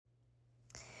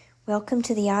Welcome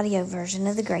to the audio version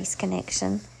of the Grace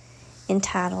Connection,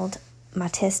 entitled My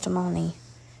Testimony,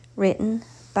 written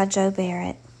by Joe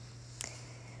Barrett.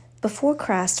 Before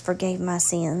Christ forgave my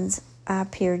sins, I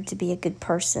appeared to be a good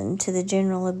person to the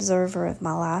general observer of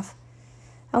my life.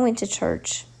 I went to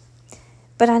church,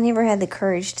 but I never had the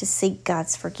courage to seek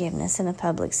God's forgiveness in a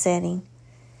public setting.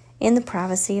 In the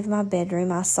privacy of my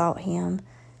bedroom, I sought Him,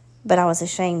 but I was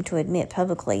ashamed to admit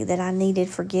publicly that I needed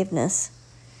forgiveness.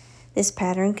 This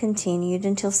pattern continued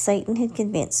until Satan had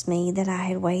convinced me that I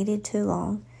had waited too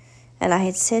long and I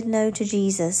had said no to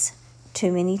Jesus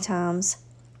too many times.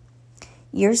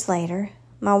 Years later,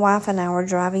 my wife and I were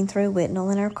driving through Whitnall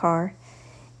in our car,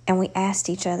 and we asked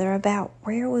each other about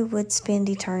where we would spend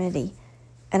eternity,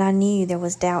 and I knew there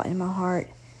was doubt in my heart.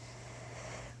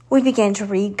 We began to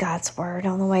read God's Word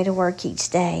on the way to work each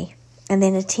day, and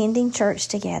then attending church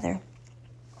together.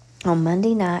 On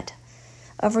Monday night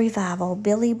of revival,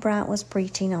 Billy Bryant was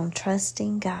preaching on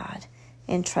trusting God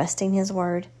and trusting His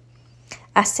Word.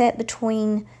 I sat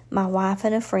between my wife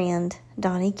and a friend,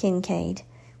 Donnie Kincaid,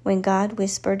 when God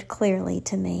whispered clearly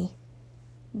to me,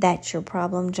 "That's your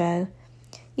problem, Joe.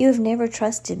 You have never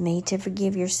trusted me to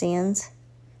forgive your sins."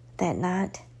 That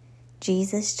night,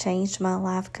 Jesus changed my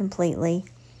life completely.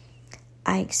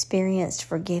 I experienced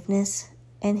forgiveness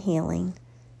and healing,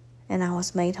 and I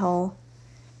was made whole.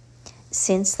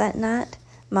 Since that night,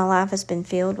 my life has been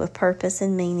filled with purpose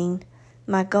and meaning.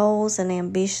 My goals and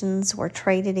ambitions were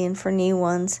traded in for new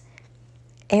ones.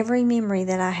 Every memory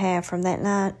that I have from that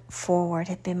night forward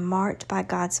have been marked by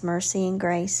God's mercy and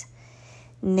grace.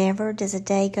 Never does a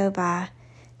day go by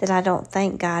that I don't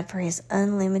thank God for His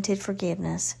unlimited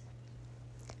forgiveness.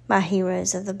 My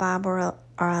heroes of the Bible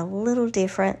are a little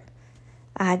different.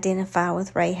 I identify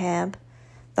with Rahab,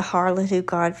 the harlot who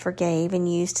God forgave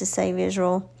and used to save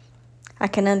Israel. I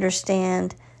can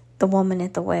understand the woman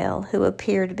at the well who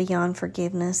appeared beyond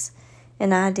forgiveness,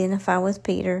 and I identify with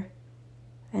Peter,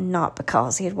 and not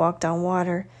because he had walked on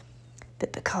water,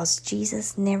 but because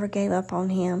Jesus never gave up on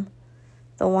him.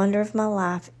 The wonder of my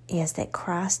life is that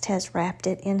Christ has wrapped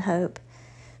it in hope.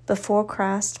 Before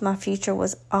Christ, my future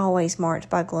was always marked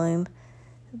by gloom,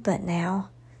 but now,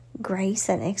 grace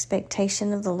and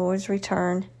expectation of the Lord's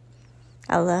return.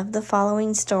 I love the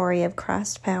following story of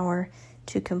Christ's power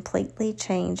to completely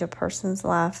change a person's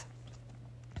life.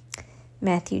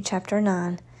 Matthew chapter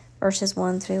 9, verses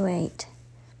 1 through 8.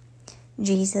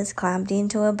 Jesus climbed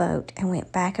into a boat and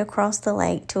went back across the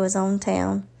lake to his own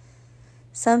town.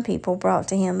 Some people brought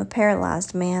to him a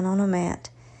paralyzed man on a mat.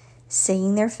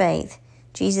 Seeing their faith,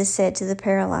 Jesus said to the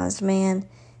paralyzed man,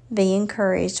 "Be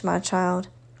encouraged, my child.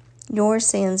 Your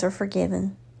sins are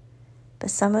forgiven."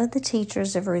 But some of the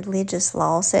teachers of religious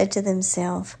law said to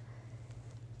themselves,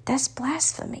 "That's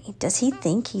blasphemy. Does he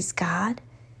think he's God?"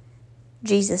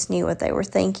 Jesus knew what they were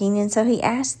thinking, and so he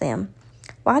asked them,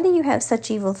 "Why do you have such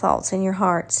evil thoughts in your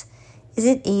hearts? Is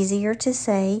it easier to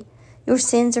say, 'Your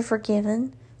sins are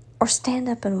forgiven,' or stand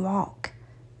up and walk?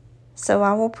 So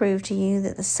I will prove to you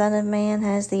that the Son of Man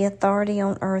has the authority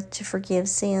on earth to forgive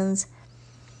sins."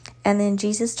 And then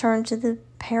Jesus turned to the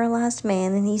paralyzed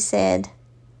man and he said,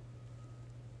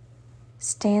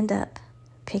 "Stand up,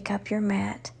 pick up your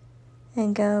mat,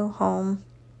 and go home."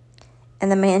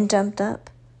 And the man jumped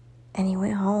up and he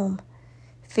went home.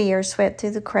 Fear swept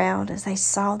through the crowd as they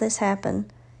saw this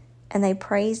happen, and they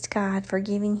praised God for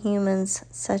giving humans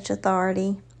such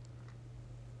authority.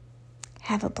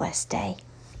 Have a blessed day.